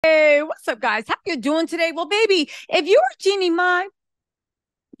Hey, what's up, guys? How you doing today? Well, baby, if you were Jeannie Mai,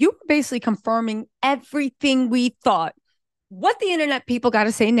 you were basically confirming everything we thought. What the internet people got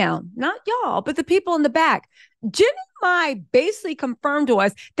to say now, not y'all, but the people in the back. Jeannie Mai basically confirmed to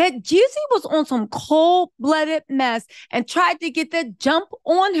us that Jeezy was on some cold-blooded mess and tried to get the jump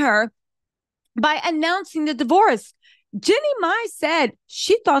on her by announcing the divorce. Jeannie Mai said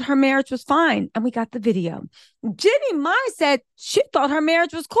she thought her marriage was fine, and we got the video. Jeannie Mai said she thought her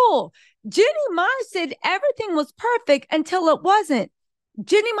marriage was cool. Jeannie Mai said everything was perfect until it wasn't.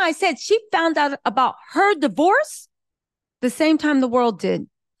 Jeannie Mai said she found out about her divorce the same time the world did.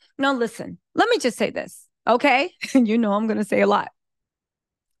 Now, listen, let me just say this, okay? You know I'm going to say a lot.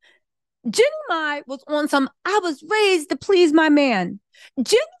 Jeannie Mai was on some, I was raised to please my man.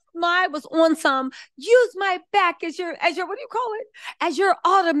 Jeannie Mai was on some, use my back as your, what do you call it? As your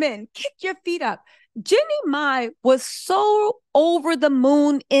ottoman, kick your feet up. Jeannie Mai was so over the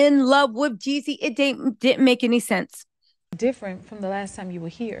moon in love with Jeezy, it didn't make any sense. Different from the last time you were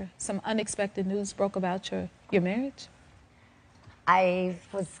here. Some unexpected news broke about your marriage? I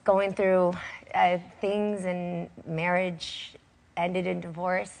was going through things, and marriage ended in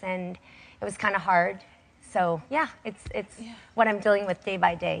divorce, and it was kind of hard. So yeah, it's what I'm dealing with day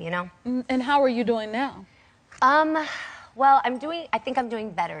by day, you know. And how are you doing now? Well, I think I'm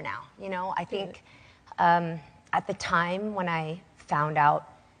doing better now. You know, I think at the time when I found out,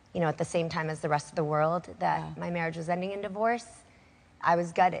 you know, at the same time as the rest of the world that my marriage was ending in divorce, I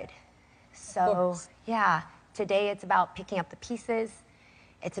was gutted. So yeah, today it's about picking up the pieces.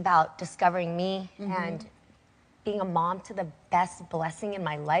 It's about discovering me and being a mom to the best blessing in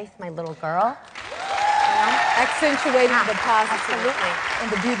my life, my little girl. Accentuating the positive Absolutely.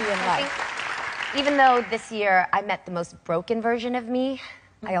 and the beauty in life. Even though this year I met the most broken version of me,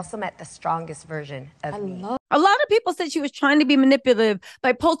 I also met the strongest version of me. A lot of people said she was trying to be manipulative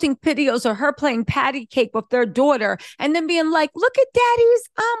by posting videos of her playing patty cake with their daughter and then being like, look at daddy's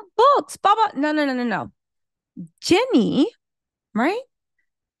books, blah, blah. No. Jeannie, right?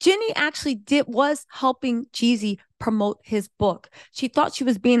 Jeannie actually was helping Jeezy promote his book. She thought she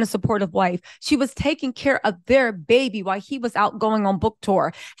was being a supportive wife. She was taking care of their baby while he was out going on book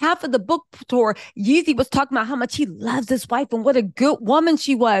tour. Half of the book tour, Jeezy was talking about how much he loves his wife and what a good woman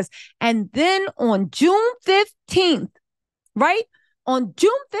she was. And then on June 15th, right? On June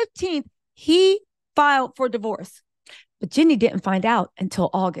 15th, he filed for divorce. But Jeannie didn't find out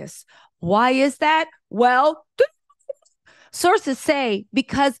until August. Why is that? Well, sources say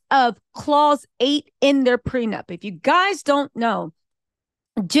because of clause 8 in their prenup. If you guys don't know,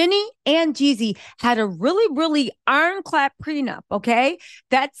 Jeannie and Jeezy had a really, really ironclad prenup, okay?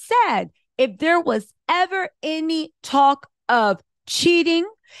 That said, if there was ever any talk of cheating,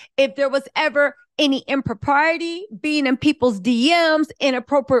 if there was ever any impropriety, being in people's DMs,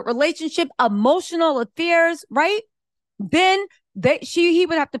 inappropriate relationship, emotional affairs, right? Then he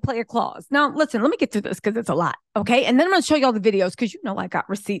would have to play a clause. Now, listen, let me get through this because it's a lot, okay? And then I'm going to show you all the videos because you know I got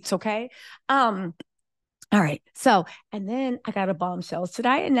receipts, okay? All right. So, and then I got a bombshell. Should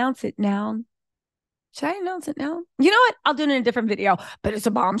I announce it now? Should I announce it now? You know what? I'll do it in a different video, but it's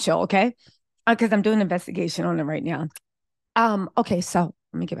a bombshell, okay? Because I'm doing an investigation on it right now. Okay, so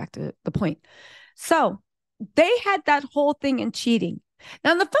let me get back to the point. So they had that whole thing in cheating.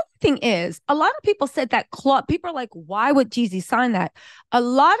 Now, the funny thing is, a lot of people said that people are like, why would Jeezy sign that? A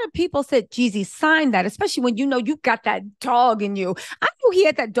lot of people said Jeezy signed that, especially when you know you got that dog in you. I knew he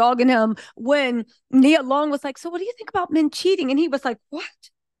had that dog in him when Nia Long was like, so what do you think about men cheating? And he was like, what?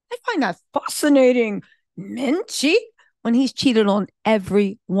 I find that fascinating. Men cheat? When he's cheated on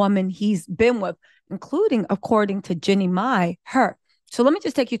every woman he's been with, including, according to Jeannie Mai, her. So let me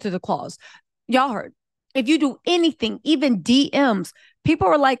just take you through the clause. Y'all heard. If you do anything, even DMs, people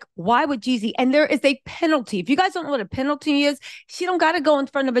are like, why would Jeezy? And there is a penalty. If you guys don't know what a penalty is, she don't got to go in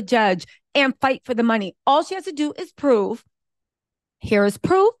front of a judge and fight for the money. All she has to do is prove. Here is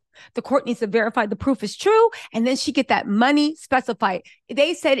proof. The court needs to verify the proof is true. And then she get that money specified.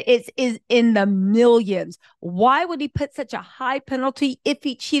 They said it is in the millions. Why would he put such a high penalty if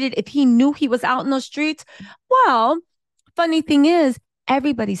he cheated, if he knew he was out in those streets? Well, funny thing is,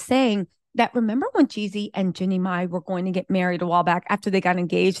 everybody's saying that remember when Jeezy and Jeannie Mai were going to get married a while back after they got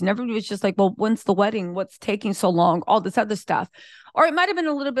engaged, and everybody was just like, well, when's the wedding? What's taking so long? All this other stuff. Or it might have been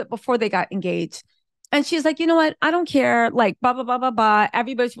a little bit before they got engaged. And she's like, you know what? I don't care. Like, blah, blah, blah, blah, blah.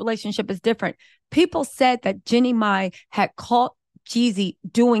 Everybody's relationship is different. People said that Jeannie Mai had caught Jeezy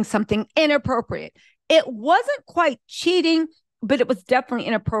doing something inappropriate. It wasn't quite cheating, but it was definitely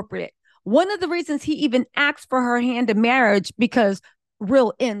inappropriate. One of the reasons he even asked for her hand in marriage, because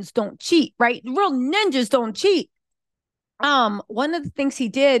real ends don't cheat, right? Real ninjas don't cheat. one of the things he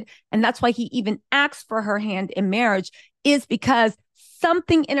did, and that's why he even asked for her hand in marriage, is because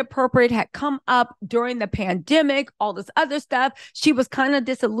something inappropriate had come up during the pandemic, all this other stuff. She was kind of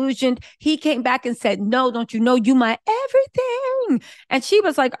disillusioned. He came back and said, no, don't you know you my everything? And she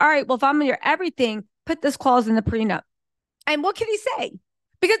was like, all right, well, if I'm your everything, put this clause in the prenup. And what can he say?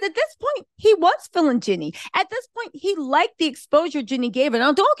 Because at this point, he was feeling Jeannie. At this point, he liked the exposure Jeannie gave her.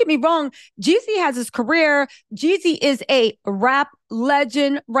 Now, don't get me wrong. Jeezy has his career. Jeezy is a rap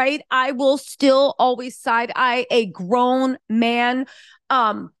legend, right? I will still always side eye a grown man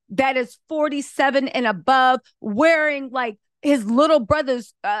that is 47 and above wearing like his little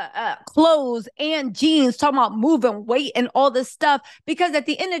brother's clothes and jeans, talking about moving weight and all this stuff. Because at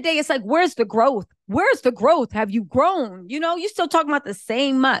the end of the day, it's like, where's the growth? Where's the growth? Have you grown? You know, you're still talking about the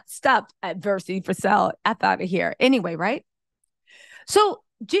same stuff. Adversity for sale. F out of here. Anyway, right? So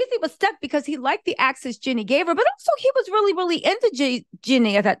Jeezy was stuck because he liked the access Jeannie gave her, but also he was really, really into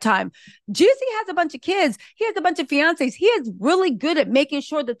Jeannie at that time. Jeezy has a bunch of kids. He has a bunch of fiancés. He is really good at making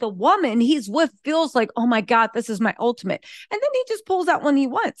sure that the woman he's with feels like, oh my God, this is my ultimate. And then he just pulls out when he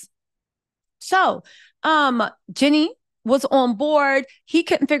wants. So Jeannie was on board. He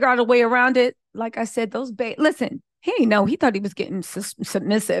couldn't figure out a way around it. Like I said, listen, he didn't know. He thought he was getting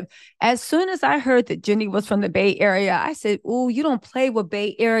submissive. As soon as I heard that Jeannie was from the Bay Area, I said, ooh, you don't play with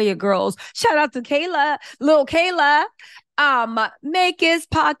Bay Area girls. Shout out to Kayla, little Kayla. Make his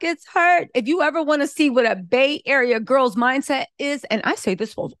pockets hurt. If you ever want to see what a Bay Area girl's mindset is, and I say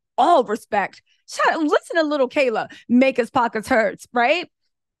this with all respect, listen to little Kayla, make his pockets hurt, right?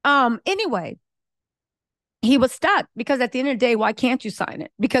 Anyway, he was stuck because at the end of the day, why can't you sign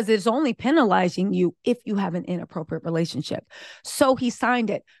it? Because it's only penalizing you if you have an inappropriate relationship. So he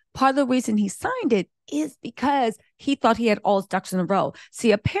signed it. Part of the reason he signed it is because he thought he had all his ducks in a row.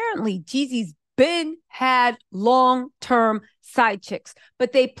 See, apparently Jeezy's had long-term side chicks,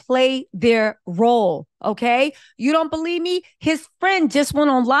 but they play their role. Okay. You don't believe me? His friend just went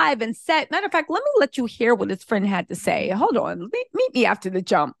on live and said, matter of fact, let me let you hear what his friend had to say. Hold on. Meet me after the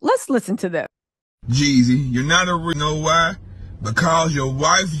jump. Let's listen to this. Jeezy, you're not know why? Because your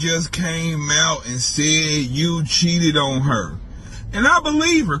wife just came out and said you cheated on her. And I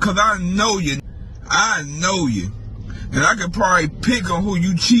believe her because I know you. I know you. And I could probably pick on who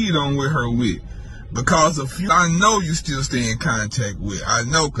you cheated on with her with. Because I know you still stay in contact with. I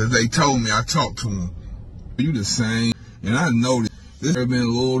know because they told me. I talked to him. You the same. And I know this has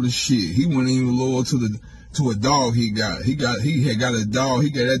been loyal to shit. He wasn't even loyal to a dog he got. He had got a dog.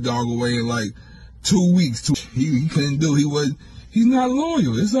 He got that dog away in like 2 weeks. He couldn't do it. He's not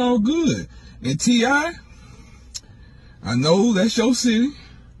loyal. It's all good. And T.I., I know that's your city,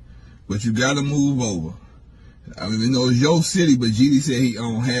 but you got to move over. I mean, you know, it's your city, but Jeannie said he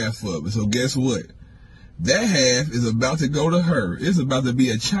owned half of it. So guess what? That half is about to go to her. It's about to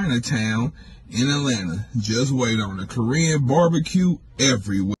be a Chinatown in Atlanta. Just wait on it. Korean barbecue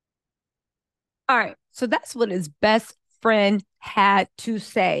everywhere. All right. So that's what his best friend had to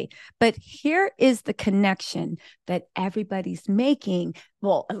say. But here is the connection that everybody's making.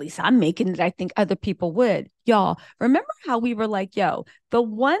 Well, at least I'm making it. I think other people would. Y'all, remember how we were like, yo, the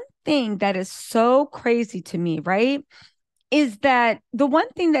one thing that is so crazy to me, right? Is that the one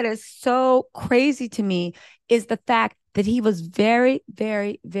thing that is so crazy to me is the fact that he was very,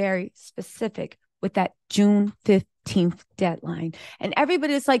 very, very specific with that June 15th deadline. And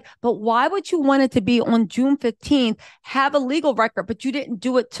everybody's like, but why would you want it to be on June 15th, have a legal record, but you didn't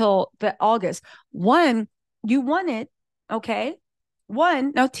do it till the August? One, you want it, okay?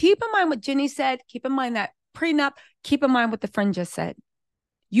 One, now keep in mind what Jeannie said, keep in mind that prenup, keep in mind what the friend just said.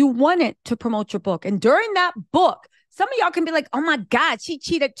 You want it to promote your book. And during that book, some of y'all can be like, oh my God, she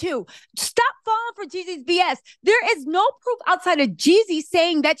cheated too. Stop falling for Jeezy's BS. There is no proof outside of Jeezy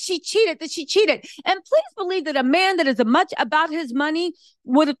saying that she cheated. And please believe that a man that is much about his money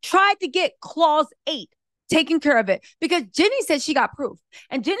would have tried to get clause 8 taken care of it, because Jeannie said she got proof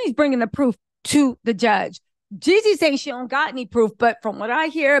and Jeannie's bringing the proof to the judge. Jeezy saying she don't got any proof, but from what I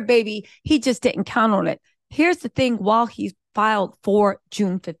hear, baby, he just didn't count on it. Here's the thing. While he's filed for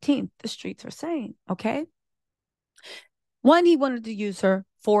June 15th, the streets are saying, okay, one, he wanted to use her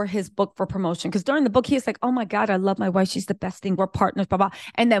for his book for promotion. Because during the book, he's like, oh my God, I love my wife. She's the best thing. We're partners, blah, blah.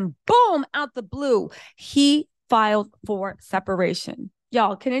 And then boom, out the blue, he filed for separation.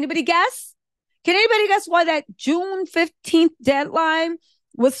 Y'all, can anybody guess? Can anybody guess why that June 15th deadline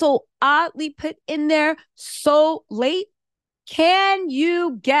was so oddly put in there so late? Can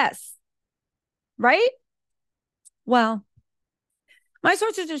you guess? Right? Well, my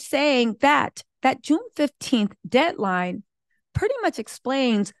sources are saying that June 15th deadline pretty much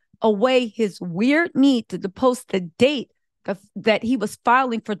explains away his weird need to post the date that he was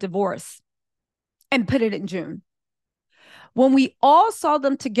filing for divorce and put it in June. When we all saw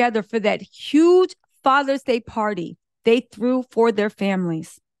them together for that huge Father's Day party they threw for their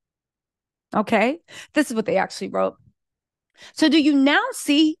families. Okay? This is what they actually wrote. So do you now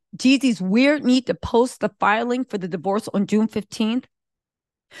see Jeezy's weird need to post the filing for the divorce on June 15th?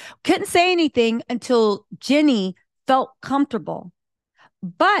 Couldn't say anything until Jeannie felt comfortable.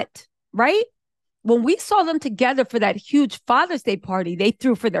 But, right, when we saw them together for that huge Father's Day party they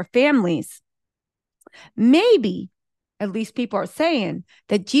threw for their families, maybe, at least people are saying,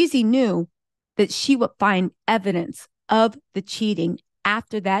 that Jeezy knew that she would find evidence of the cheating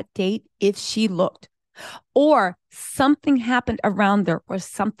after that date if she looked. Or something happened around there, or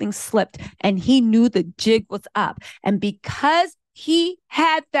something slipped, and he knew the jig was up. And because he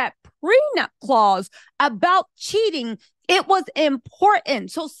had that prenup clause about cheating, it was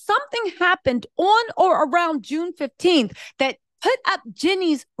important. So something happened on or around June 15th that put up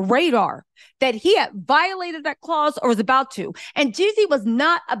Jeannie's radar that he had violated that clause or was about to. And Jeezy was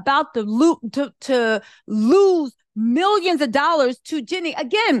not about to lose millions of dollars to Jeannie.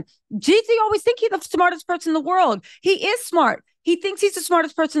 Again, Jeezy always think he's the smartest person in the world. He is smart. He thinks he's the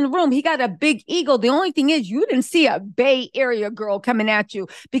smartest person in the room. He got a big ego. The only thing is you didn't see a Bay Area girl coming at you,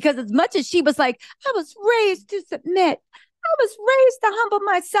 because as much as she was like, I was raised to submit, I was raised to humble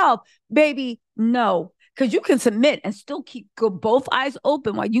myself. Baby, no. Because you can submit and still keep both eyes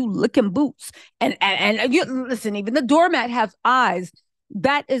open while you licking boots. And you listen, even the doormat has eyes.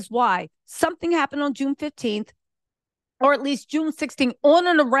 That is why something happened on June 15th, or at least June 16th, on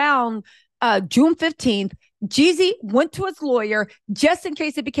and around June 15th. Jeezy went to his lawyer just in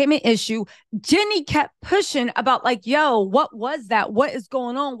case it became an issue. Jeannie kept pushing about like, yo, what was that? What is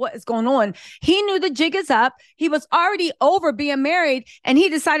going on? What is going on? He knew the jig is up. He was already over being married, and he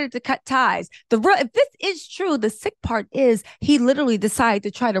decided to cut ties. If this is true, the sick part is he literally decided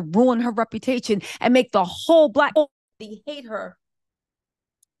to try to ruin her reputation and make the whole Black community hate her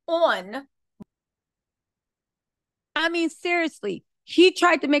seriously. He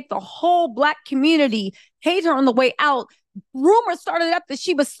tried to make the whole Black community hate her on the way out. Rumors started up that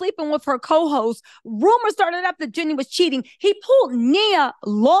she was sleeping with her co-host. Rumors started up that Jeannie was cheating. He pulled Nia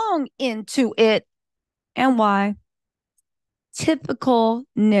Long into it. And why? Typical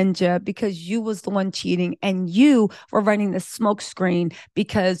ninja, because you was the one cheating and you were running the smoke screen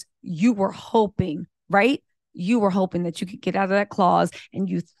because you were hoping, right? You were hoping that you could get out of that clause, and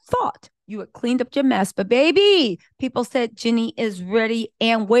you thought you had cleaned up your mess. But baby, people said Jeannie is ready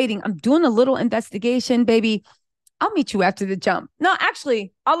and waiting. I'm doing a little investigation, baby. I'll meet you after the jump. No,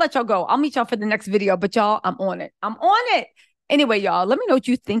 actually, I'll let y'all go. I'll meet y'all for the next video. But y'all, I'm on it. I'm on it. Anyway, y'all, let me know what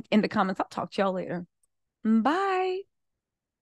you think in the comments. I'll talk to y'all later. Bye.